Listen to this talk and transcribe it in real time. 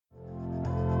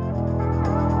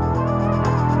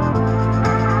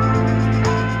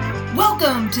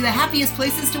to the Happiest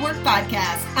Places to Work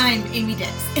podcast. I'm Amy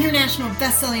Dix, international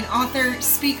best-selling author,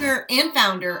 speaker, and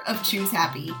founder of Choose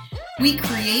Happy. We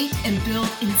create and build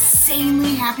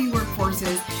insanely happy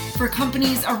workforces for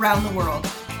companies around the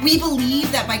world. We believe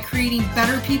that by creating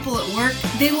better people at work,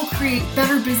 they will create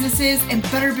better businesses, and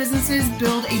better businesses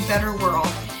build a better world.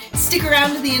 Stick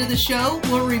around to the end of the show.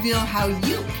 We'll reveal how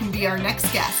you can be our next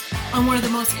guest on one of the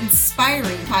most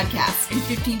inspiring podcasts in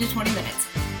 15 to 20 minutes.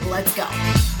 Let's go.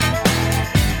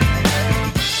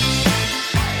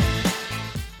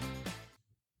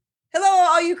 Hello,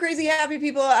 all you crazy happy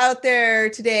people out there.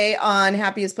 Today on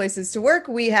Happiest Places to Work,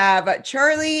 we have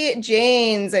Charlie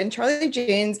Jaynes. And Charlie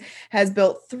Jaynes has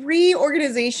built 3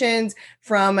 organizations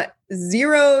from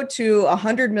 0 to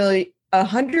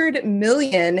 100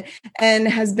 million and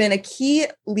has been a key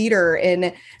leader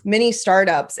in many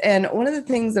startups. And one of the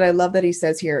things that I love that he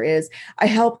says here is, I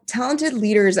help talented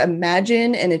leaders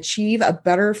imagine and achieve a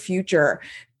better future.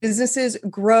 Businesses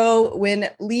grow when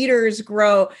leaders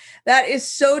grow. That is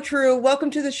so true.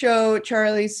 Welcome to the show,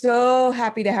 Charlie. So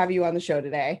happy to have you on the show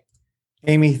today.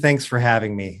 Amy, thanks for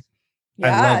having me.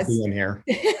 Yes. I love being here.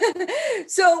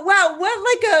 So, wow,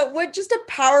 what just a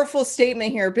powerful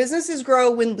statement here. Businesses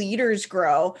grow when leaders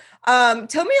grow.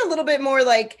 Tell me a little bit more,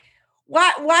 like,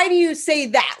 why do you say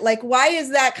that? Like, why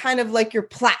is that kind of like your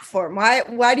platform?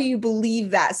 Why do you believe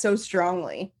that so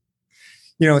strongly?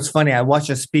 You know, it's funny. I watched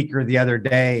a speaker the other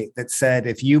day that said,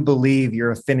 if you believe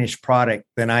you're a finished product,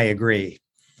 then I agree.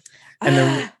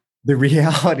 And the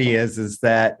reality is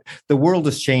that the world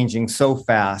is changing so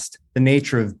fast, the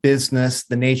nature of business,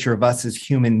 the nature of us as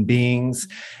human beings,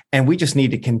 and we just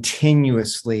need to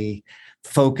continuously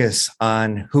focus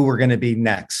on who we're going to be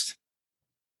next.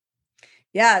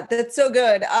 Yeah, that's so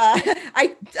good.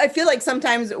 I feel like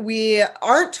sometimes we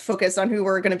aren't focused on who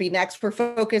we're going to be next. We're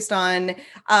focused on,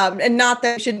 and not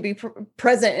that we shouldn't be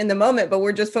present in the moment, but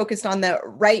we're just focused on the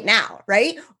right now,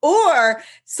 right? Or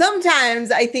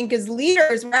sometimes I think as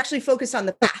leaders, we're actually focused on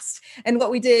the past and what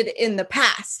we did in the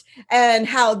past and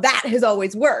how that has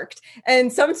always worked.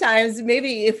 And sometimes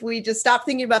maybe if we just stop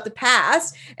thinking about the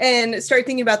past and start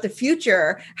thinking about the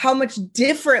future, how much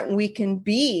different we can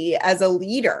be as a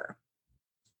leader.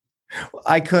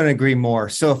 I couldn't agree more.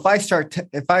 So if I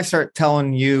start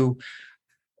telling you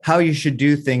how you should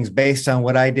do things based on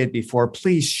what I did before,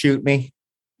 please shoot me.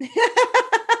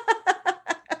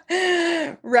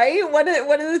 Right? One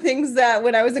of the things that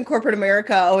when I was in corporate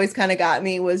America always kind of got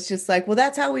me was just like, well,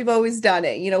 that's how we've always done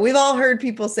it. You know, we've all heard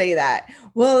people say that.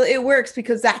 Well, it works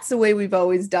because that's the way we've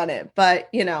always done it. But,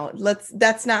 you know,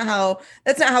 that's not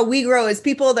how we grow as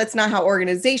people. That's not how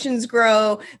organizations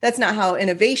grow. That's not how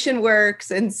innovation works.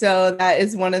 And so that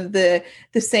is one of the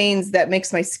sayings that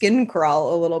makes my skin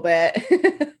crawl a little bit.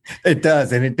 It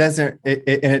does. And it doesn't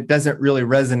really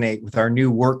resonate with our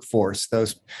new workforce.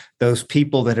 Those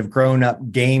people that have grown up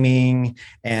gaming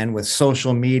and with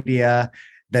social media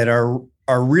that are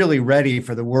really ready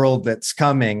for the world that's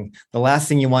coming. The last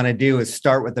thing you want to do is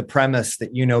start with the premise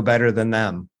that you know better than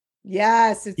them.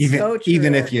 Yes, it's so true.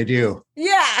 Even if you do.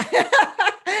 Yeah.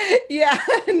 Yeah,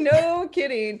 no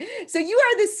kidding. So you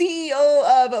are the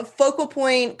CEO of Focal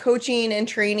Point Coaching and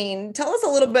Training. Tell us a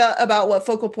little bit about what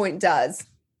Focal Point does.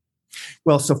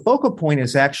 Well, so Focal Point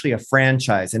is actually a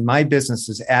franchise, and my business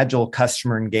is Agile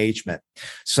Customer Engagement.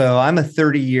 So I'm a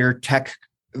 30-year tech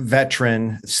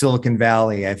veteran, Silicon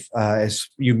Valley. As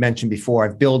you mentioned before,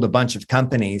 I've built a bunch of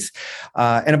companies.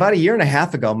 And about a year and a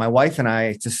half ago, my wife and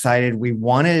I decided we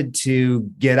wanted to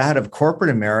get out of corporate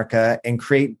America and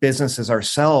create businesses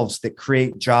ourselves that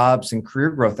create jobs and career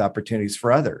growth opportunities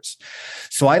for others.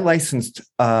 So I licensed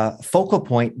Focal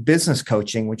Point Business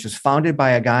Coaching, which was founded by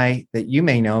a guy that you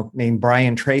may know named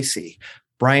Brian Tracy.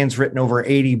 Brian's written over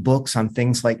 80 books on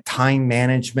things like time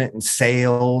management and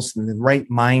sales and the right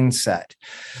mindset.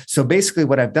 So basically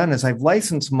what I've done is I've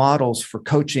licensed models for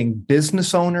coaching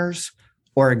business owners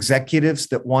or executives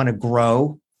that want to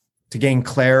grow, to gain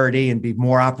clarity and be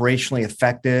more operationally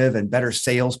effective and better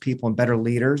salespeople and better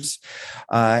leaders.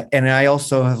 And I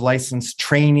also have licensed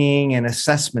training and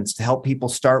assessments to help people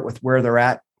start with where they're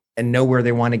at and know where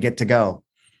they want to get to go.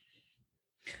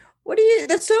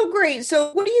 That's so great.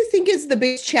 So what do you think is the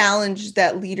biggest challenge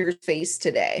that leaders face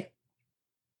today?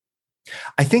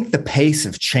 I think the pace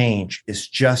of change is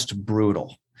just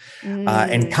brutal.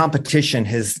 And competition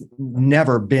has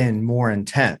never been more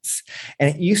intense.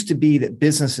 And it used to be that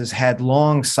businesses had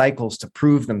long cycles to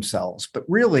prove themselves, but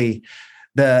really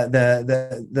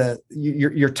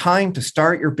your time to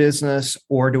start your business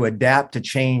or to adapt to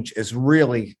change is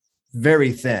really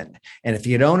very thin. And if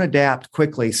you don't adapt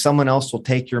quickly, someone else will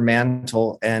take your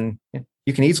mantle and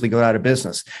you can easily go out of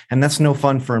business. And that's no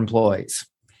fun for employees.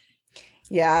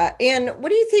 Yeah. And what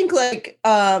do you think, like,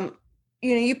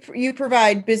 you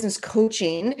provide business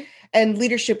coaching and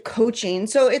leadership coaching.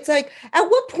 So it's like, at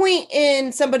what point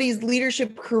in somebody's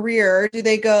leadership career do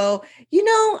they go,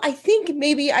 I think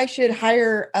maybe I should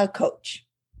hire a coach?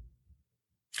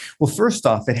 Well, first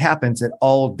off, it happens at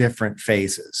all different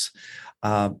phases.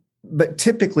 But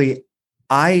typically,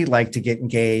 I like to get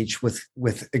engaged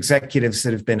with executives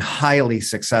that have been highly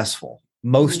successful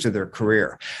most of their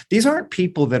career. These aren't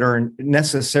people that are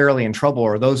necessarily in trouble,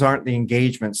 or those aren't the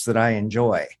engagements that I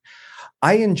enjoy.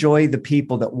 I enjoy the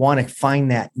people that want to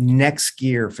find that next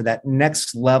gear for that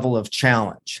next level of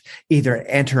challenge, either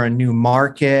enter a new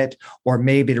market or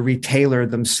maybe to retailor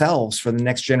themselves for the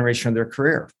next generation of their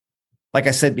career. Like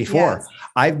I said before, Yes.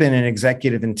 I've been an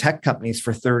executive in tech companies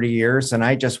for 30 years, and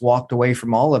I just walked away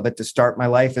from all of it to start my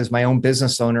life as my own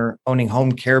business owner, owning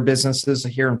home care businesses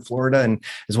here in Florida, and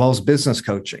as well as business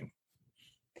coaching.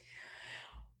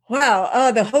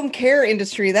 Wow, the home care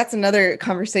industry, that's another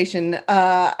conversation,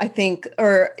 I think,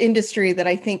 or industry that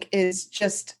I think is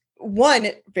just one,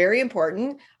 very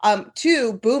important,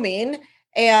 two, booming.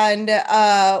 And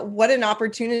what an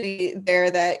opportunity there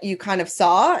that you kind of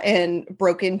saw and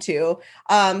broke into.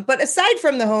 But aside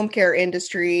from the home care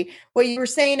industry, what you were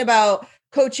saying about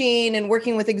coaching and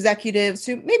working with executives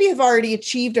who maybe have already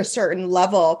achieved a certain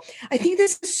level, I think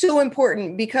this is so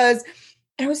important because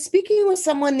I was speaking with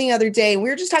someone the other day. We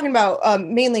were just talking about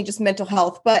mainly just mental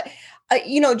health, but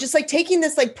just like taking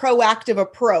this like proactive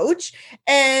approach,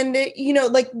 and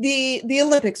like the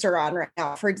Olympics are on right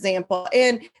now, for example,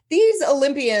 and these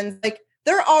Olympians, like,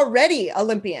 they're already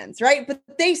Olympians, right? But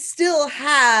they still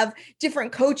have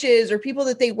different coaches or people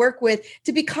that they work with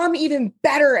to become even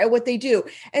better at what they do.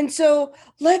 And so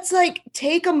let's like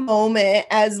take a moment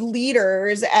as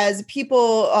leaders, as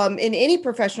people in any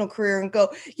professional career, and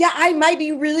go, yeah, I might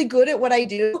be really good at what I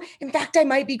do. In fact, I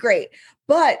might be great.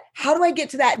 But how do I get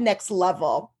to that next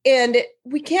level? And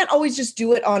we can't always just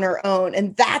do it on our own.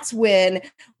 And that's when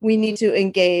we need to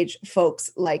engage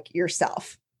folks like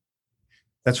yourself.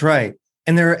 That's right.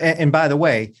 And by the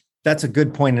way, that's a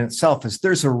good point in itself, is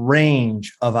there's a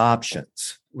range of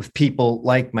options with people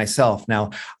like myself.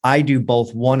 Now, I do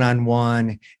both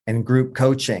one-on-one and group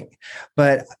coaching,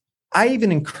 but I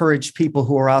even encourage people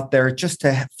who are out there just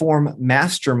to form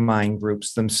mastermind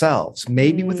groups themselves,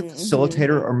 maybe with a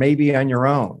facilitator or maybe on your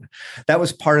own. That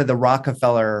was part of the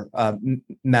Rockefeller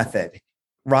method.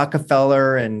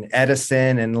 Rockefeller and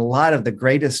Edison and a lot of the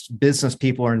greatest business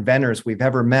people or inventors we've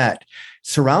ever met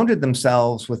surrounded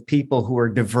themselves with people who are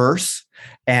diverse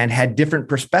and had different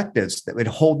perspectives that would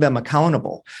hold them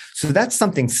accountable. So that's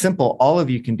something simple all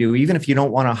of you can do, even if you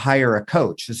don't want to hire a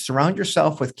coach, is surround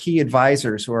yourself with key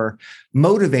advisors who are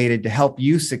motivated to help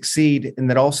you succeed and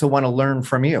that also want to learn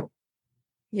from you.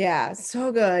 Yeah,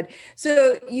 so good.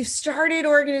 So you've started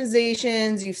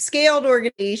organizations, you've scaled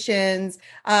organizations,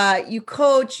 you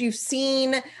coach, you've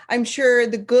seen, I'm sure,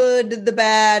 the good, the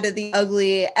bad, the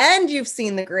ugly, and you've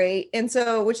seen the great. And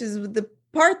so, which is the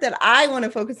part that I want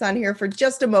to focus on here for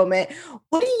just a moment.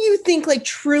 What do you think like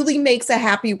truly makes a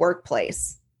happy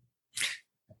workplace?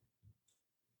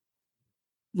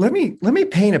 Let me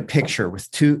paint a picture with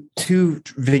two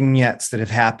vignettes that have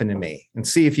happened to me and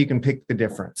see if you can pick the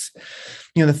difference.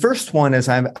 The first one is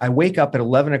I wake up at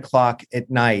 11 o'clock at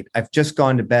night. I've just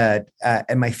gone to bed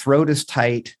and my throat is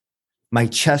tight, my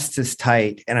chest is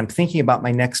tight, and I'm thinking about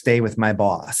my next day with my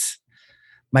boss.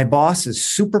 My boss is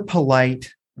super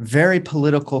polite, very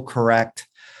political correct,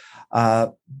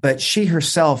 but she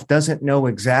herself doesn't know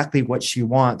exactly what she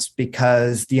wants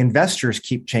because the investors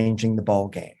keep changing the ball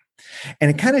game. And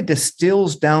it kind of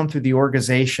distills down through the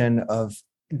organization of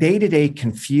day-to-day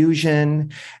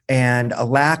confusion and a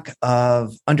lack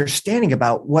of understanding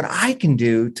about what I can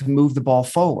do to move the ball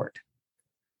forward.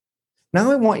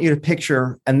 Now I want you to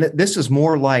picture, and this is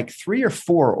more like 3 or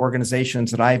 4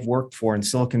 organizations that I've worked for in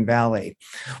Silicon Valley,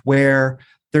 where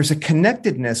there's a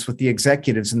connectedness with the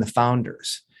executives and the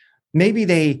founders. Maybe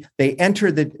they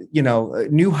enter the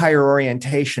new hire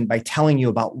orientation by telling you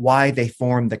about why they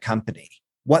formed the company,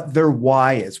 what their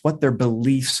why is, what their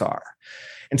beliefs are.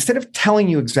 Instead of telling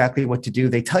you exactly what to do,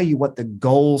 they tell you what the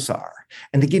goals are,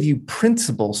 and they give you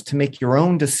principles to make your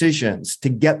own decisions to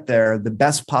get there the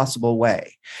best possible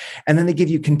way. And then they give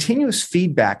you continuous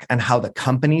feedback on how the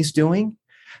company's doing,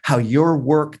 how your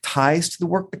work ties to the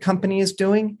work the company is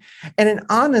doing, and an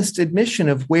honest admission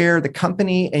of where the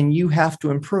company and you have to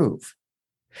improve.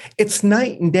 It's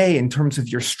night and day in terms of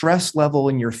your stress level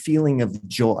and your feeling of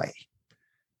joy.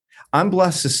 I'm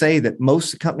blessed to say that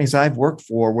most of the companies I've worked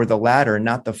for were the latter,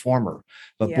 not the former.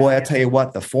 But boy, I tell you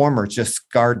what, the former just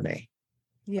scarred me.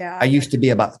 Yeah. I used to be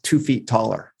about 2 feet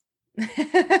taller.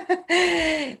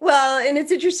 Well, and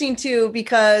it's interesting too,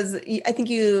 because I think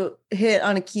you hit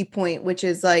on a key point, which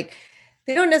is like,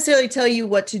 they don't necessarily tell you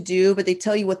what to do, but they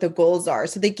tell you what the goals are.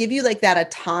 So they give you like that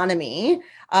autonomy,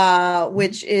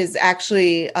 which is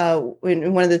actually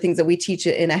one of the things that we teach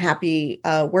in a happy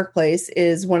workplace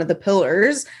is one of the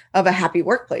pillars of a happy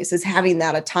workplace is having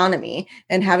that autonomy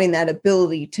and having that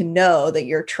ability to know that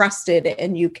you're trusted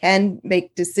and you can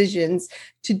make decisions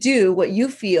to do what you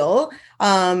feel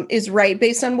is right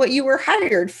based on what you were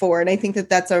hired for. And I think that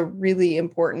that's a really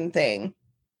important thing.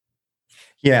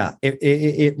 Yeah,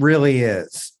 it really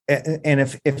is. And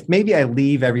if maybe I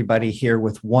leave everybody here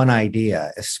with one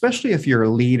idea, especially if you're a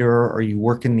leader or you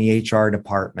work in the HR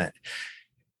department,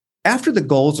 after the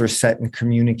goals are set and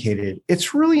communicated,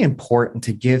 it's really important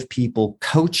to give people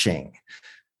coaching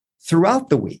throughout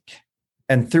the week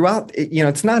and throughout,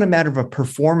 it's not a matter of a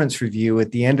performance review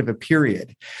at the end of a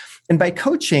period. And by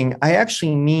coaching, I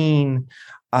actually mean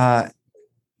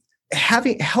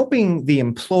helping the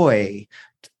employee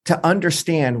to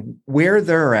understand where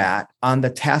they're at on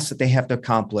the tasks that they have to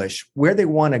accomplish, where they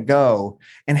want to go,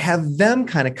 and have them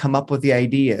kind of come up with the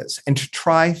ideas and to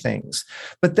try things,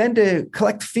 but then to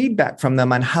collect feedback from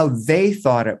them on how they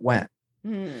thought it went.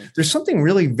 There's something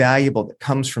really valuable that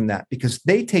comes from that because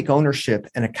they take ownership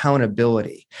and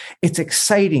accountability. It's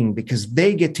exciting because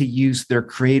they get to use their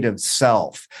creative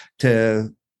self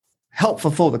to help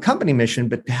fulfill the company mission,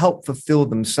 but to help fulfill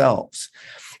themselves.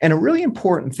 And a really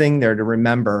important thing there to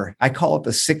remember, I call it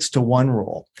the 6-to-1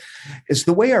 rule, is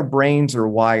the way our brains are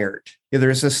wired.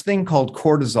 There's this thing called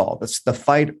cortisol. That's the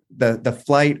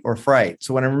flight or fright.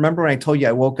 So when I told you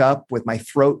I woke up with my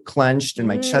throat clenched and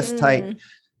my chest tight,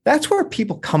 that's where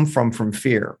people come from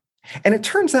fear. And it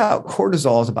turns out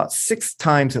cortisol is about 6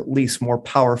 times at least more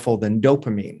powerful than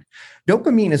dopamine.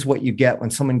 Dopamine is what you get when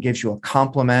someone gives you a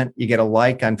compliment, you get a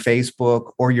like on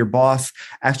Facebook, or your boss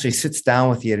actually sits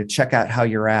down with you to check out how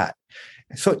you're at.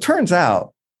 So it turns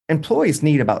out employees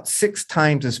need about 6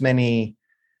 times as many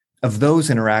of those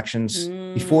interactions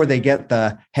before they get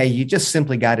the, hey, you just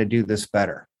simply got to do this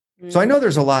better. So I know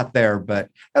there's a lot there, but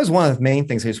that was one of the main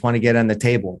things I just want to get on the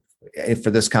table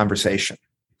for this conversation.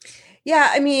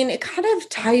 Yeah, I mean, it kind of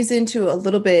ties into a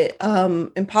little bit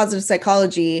in positive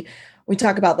psychology. We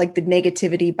talk about like the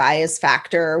negativity bias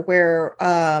factor where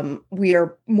we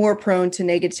are more prone to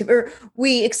negative, or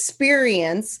we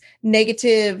experience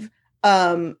negative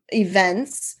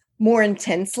events more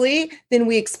intensely than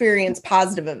we experience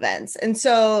positive events. And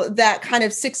so that kind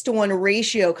of 6-to-1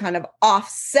 ratio kind of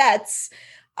offsets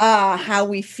how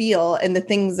we feel and the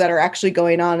things that are actually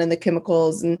going on and the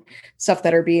chemicals and stuff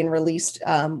that are being released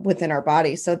within our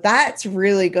body. So that's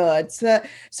really good. So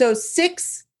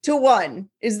 6-to-1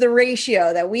 is the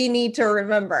ratio that we need to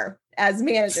remember as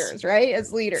managers, right?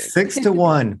 As leaders.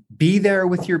 6-to-1, be there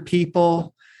with your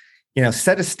people,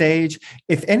 set a stage.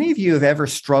 If any of you have ever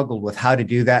struggled with how to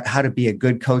do that, how to be a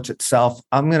good coach itself,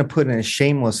 I'm going to put in a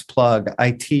shameless plug. I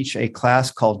teach a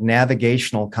class called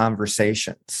Navigational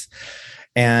Conversations.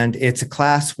 And it's a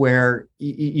class where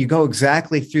you go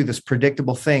exactly through this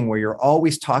predictable thing where you're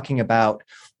always talking about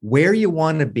where you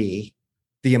want to be,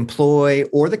 the employee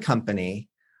or the company,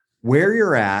 where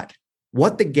you're at,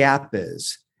 what the gap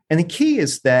is. And the key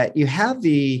is that you have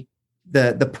the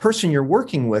person you're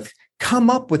working with come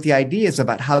up with the ideas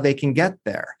about how they can get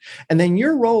there. And then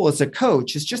your role as a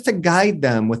coach is just to guide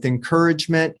them with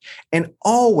encouragement and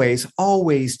always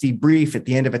debrief at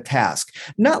the end of a task,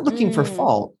 not looking for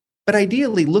fault, but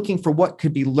ideally looking for what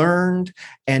could be learned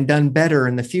and done better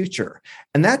in the future.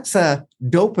 And that's a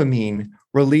dopamine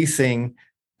releasing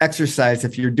exercise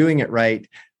if you're doing it right,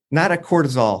 not a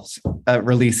cortisol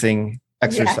releasing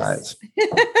exercise.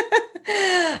 Yes.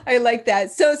 I like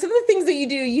that. So some of the things that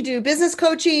you do business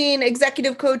coaching,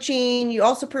 executive coaching, you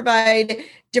also provide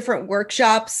different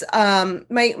workshops.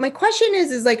 My question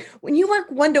is like, when you work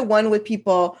one-to-one with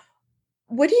people,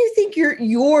 what do you think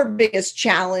your biggest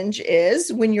challenge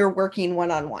is when you're working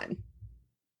one-on-one?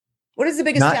 What is the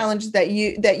biggest challenge that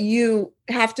you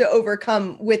have to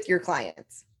overcome with your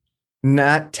clients?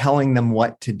 Not telling them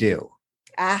what to do.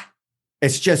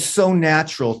 It's just so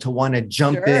natural to want to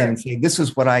jump in and say, this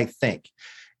is what I think.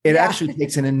 It actually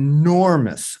takes an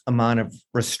enormous amount of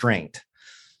restraint.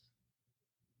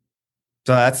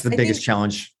 So that's the biggest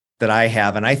challenge that I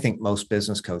have. And I think most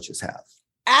business coaches have.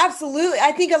 Absolutely.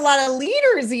 I think a lot of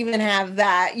leaders even have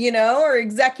that, or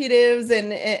executives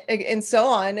and so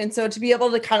on. And so to be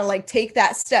able to kind of like take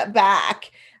that step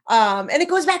back And it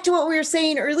goes back to what we were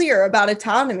saying earlier about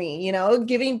autonomy,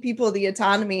 giving people the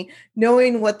autonomy,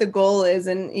 knowing what the goal is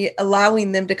and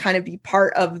allowing them to kind of be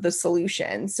part of the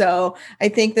solution. So I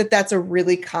think that that's a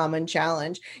really common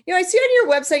challenge. I see on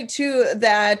your website too,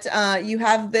 that you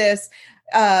have this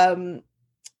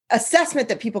assessment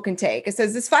that people can take. It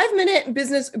says this 5-minute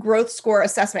business growth score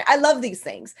assessment. I love these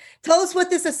things. Tell us what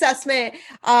this assessment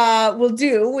will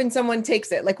do when someone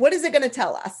takes it. Like, what is it going to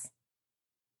tell us?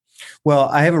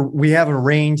 Well, we have a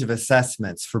range of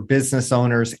assessments for business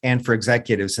owners and for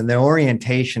executives, and the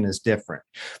orientation is different.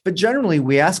 But generally,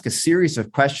 we ask a series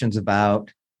of questions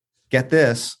about, get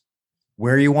this,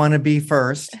 where you want to be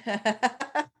first,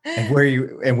 and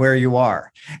where you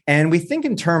are. And we think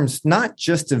in terms not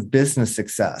just of business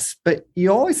success, but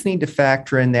you always need to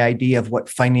factor in the idea of what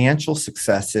financial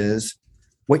success is,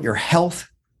 what your health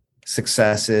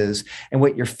success is, and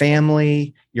what your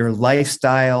family, your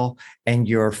lifestyle, and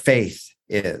your faith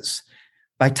is.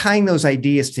 By tying those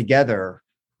ideas together,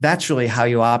 that's really how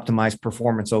you optimize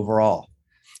performance overall.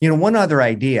 One other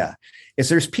idea is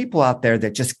there's people out there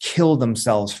that just kill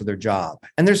themselves for their job.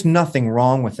 And there's nothing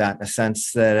wrong with that in a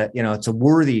sense that, it's a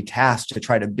worthy task to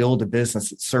try to build a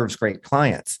business that serves great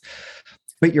clients.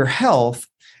 But your health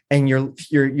and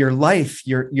your life,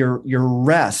 your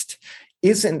rest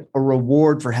isn't a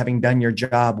reward for having done your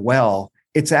job well.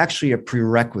 It's actually a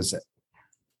prerequisite.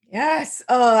 Yes.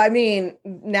 Oh, I mean,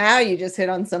 now you just hit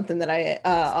on something that I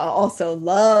also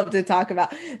love to talk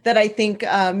about that I think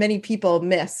many people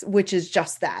miss, which is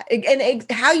just that. And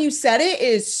how you said it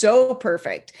is so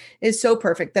perfect. Is so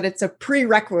perfect that it's a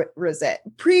prerequisite.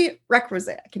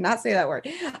 Prerequisite. I cannot say that word.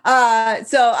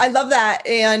 So I love that.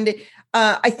 And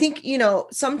I think,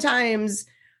 sometimes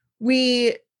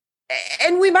we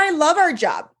might love our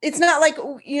job. It's not like,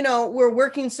 we're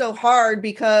working so hard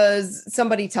because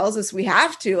somebody tells us we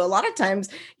have to. A lot of times,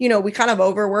 we kind of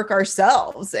overwork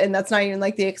ourselves, and that's not even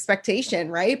like the expectation,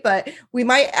 right? But we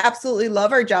might absolutely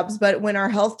love our jobs. But when our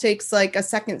health takes like a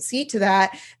second seat to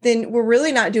that, then we're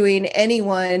really not doing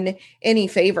anyone any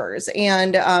favors.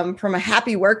 And from a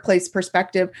happy workplace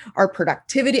perspective, our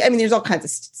productivity, there's all kinds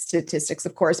of statistics,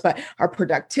 of course, but our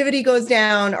productivity goes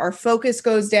down, our focus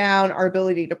goes down, our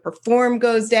ability to perform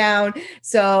goes down.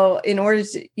 So in order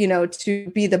to, to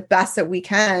be the best that we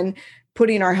can,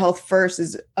 putting our health first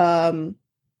is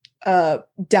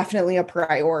definitely a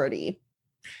priority.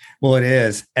 Well, it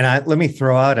is. And let me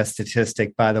throw out a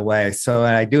statistic, by the way. So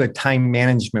I do a time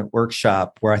management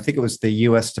workshop where I think it was the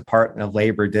U.S. Department of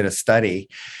Labor did a study.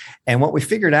 And what we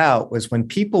figured out was when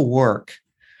people work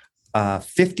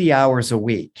 50 hours a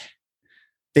week,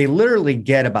 they literally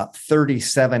get about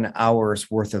 37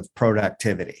 hours worth of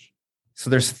productivity. So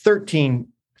there's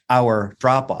 13-hour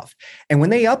drop off. And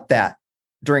when they up that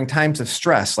during times of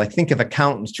stress, like think of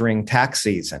accountants during tax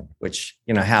season, which,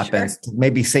 happens, sure,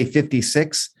 maybe say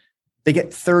 56, they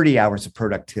get 30 hours of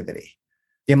productivity.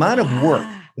 The amount of work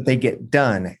that they get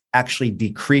done actually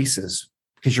decreases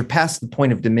because you're past the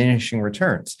point of diminishing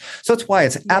returns. So that's why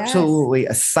it's absolutely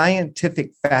a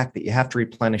scientific fact that you have to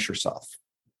replenish yourself.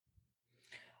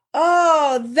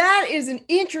 Oh, that is an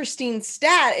interesting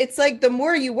stat. It's like the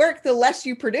more you work, the less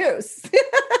you produce.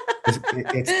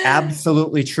 It's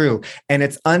absolutely true. And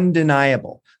it's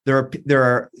undeniable. There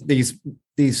are these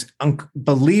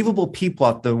unbelievable people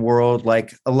out in the world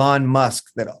like Elon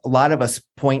Musk that a lot of us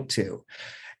point to.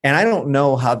 And I don't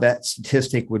know how that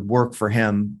statistic would work for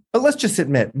him, but let's just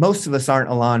admit, most of us aren't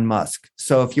Elon Musk.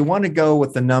 So if you want to go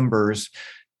with the numbers,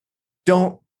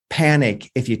 don't panic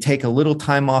if you take a little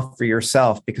time off for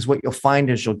yourself, because what you'll find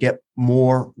is you'll get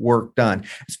more work done,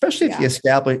 especially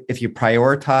if you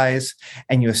prioritize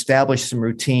and you establish some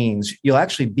routines. You'll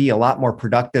actually be a lot more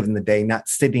productive in the day, not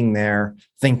sitting there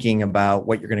thinking about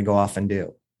what you're going to go off and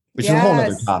do, which is a whole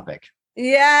other topic.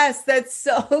 Yes, that's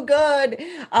so good.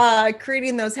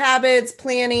 Creating those habits,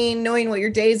 planning, knowing what your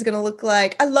day is going to look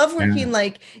like. I love working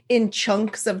like in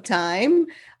chunks of time.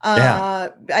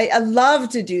 I love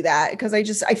to do that because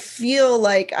I feel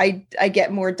like I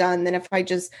get more done than if I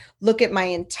just look at my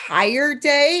entire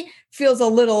day. Feels a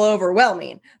little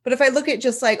overwhelming. But if I look at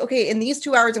just like, okay, in these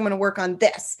 2 hours, I'm going to work on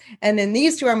this. And in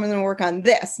these 2 hours, I'm going to work on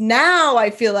this. Now I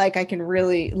feel like I can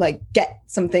really like get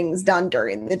some things done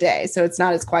during the day. So it's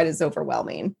not as quite as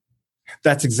overwhelming.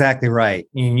 That's exactly right.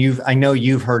 I know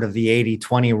you've heard of the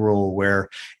 80-20 rule where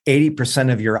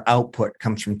 80% of your output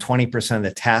comes from 20% of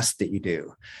the tasks that you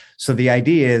do. So the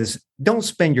idea is don't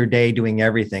spend your day doing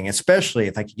everything, especially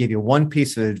if I could give you one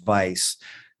piece of advice.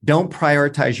 Don't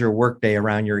prioritize your workday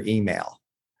around your email.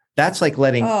 That's like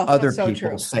letting other so people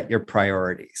true. set your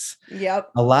priorities.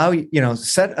 Yep.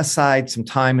 Set aside some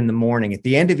time in the morning. At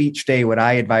the end of each day, what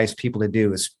I advise people to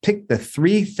do is pick the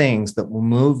 3 things that will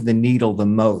move the needle the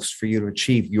most for you to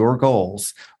achieve your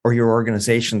goals or your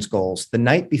organization's goals the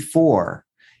night before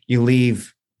you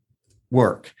leave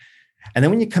work. And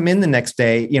then when you come in the next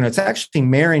day, it's actually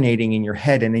marinating in your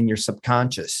head and in your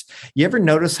subconscious. You ever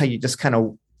notice how you just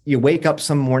you wake up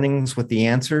some mornings with the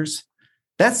answers?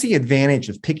 That's the advantage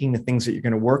of picking the things that you're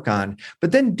going to work on.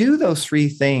 But then do those 3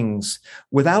 things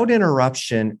without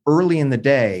interruption early in the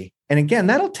day. And again,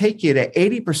 that'll take you to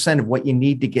 80% of what you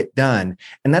need to get done.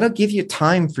 And that'll give you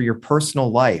time for your personal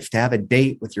life, to have a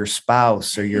date with your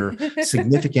spouse or your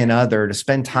significant other, to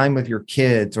spend time with your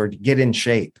kids, or to get in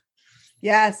shape.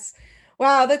 Yes.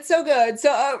 Wow, that's so good.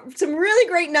 So some really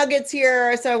great nuggets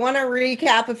here. So I want to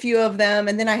recap a few of them.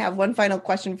 And then I have one final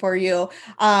question for you.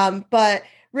 But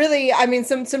really, I mean,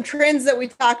 some trends that we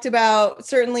talked about,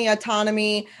 certainly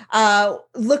autonomy,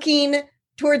 looking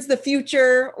towards the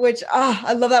future, which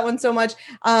I love that one so much,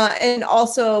 and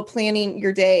also planning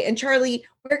your day. And Charlie,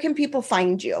 where can people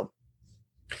find you?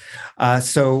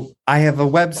 So I have a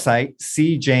website,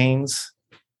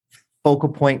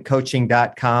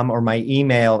 cjanes.focalpointcoaching.com, or my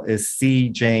email is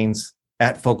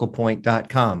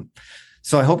cjanes@focalpoint.com.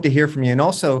 So I hope to hear from you. And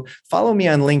also follow me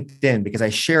on LinkedIn, because I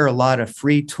share a lot of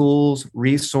free tools,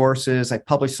 resources. I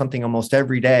publish something almost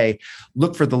every day.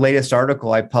 Look for the latest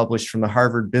article I published from the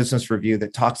Harvard Business Review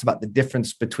that talks about the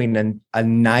difference between a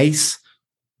nice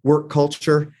work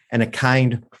culture and a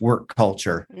kind work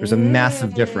culture. There's a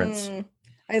massive difference.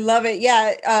 I love it.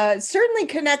 Yeah, certainly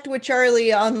connect with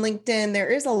Charlie on LinkedIn. There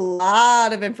is a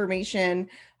lot of information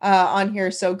on here.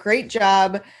 So great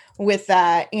job with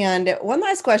that. And one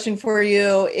last question for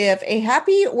you. If a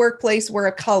happy workplace were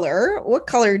a color, what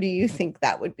color do you think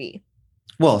that would be?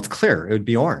 Well, it's clear. It would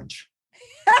be orange.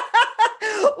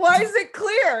 Why is it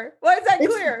clear? Why is that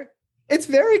clear? It's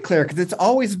very clear because it's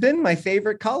always been my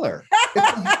favorite color.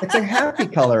 It's a happy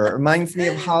color. It reminds me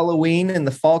of Halloween and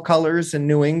the fall colors in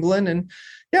New England. And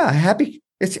yeah, happy.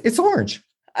 It's orange.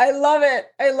 I love it.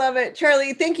 I love it.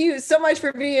 Charlie, thank you so much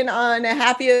for being on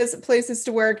Happiest Places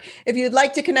to Work. If you'd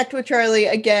like to connect with Charlie,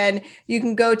 again, you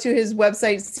can go to his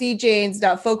website,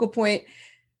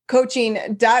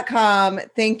 cjanes.focalpointcoaching.com.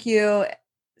 Thank you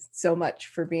so much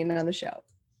for being on the show.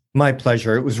 My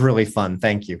pleasure. It was really fun.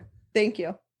 Thank you. Thank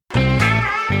you.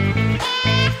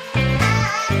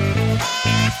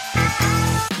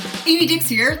 Amy Dix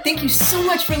here. Thank you so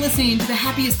much for listening to the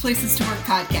Happiest Places to Work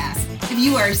podcast. If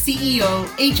you are a CEO,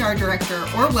 HR director,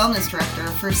 or wellness director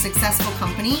for a successful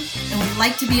company and would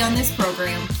like to be on this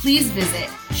program, please visit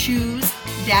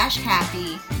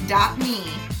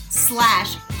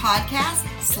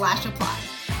choose-happy.me/podcast/apply.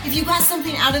 If you got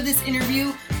something out of this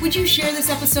interview, would you share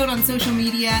this episode on social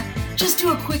media? Just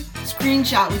do a quick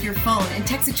screenshot with your phone and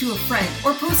text it to a friend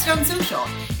or post it on social.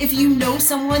 If you know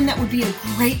someone that would be a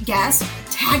great guest,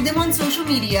 tag them on social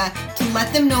media to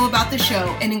let them know about the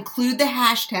show and include the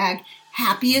hashtag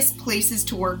Happiest Places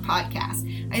to Work podcast.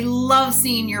 I love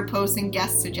seeing your posts and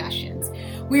guest suggestions.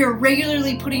 We are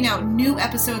regularly putting out new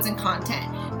episodes and content.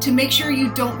 To make sure you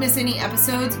don't miss any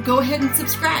episodes, go ahead and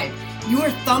subscribe. Your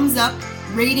thumbs up,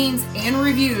 ratings, and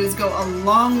reviews go a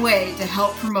long way to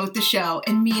help promote the show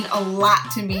and mean a lot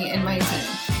to me and my team.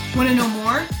 Want to know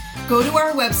more? Go to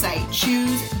our website,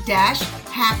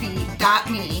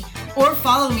 choose-happy.me, or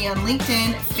follow me on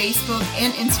LinkedIn, Facebook,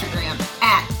 and Instagram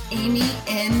at Amy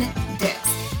N. Dix.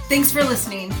 Thanks for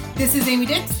listening. This is Amy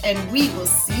Dix, and we will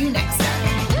see you next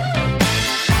time.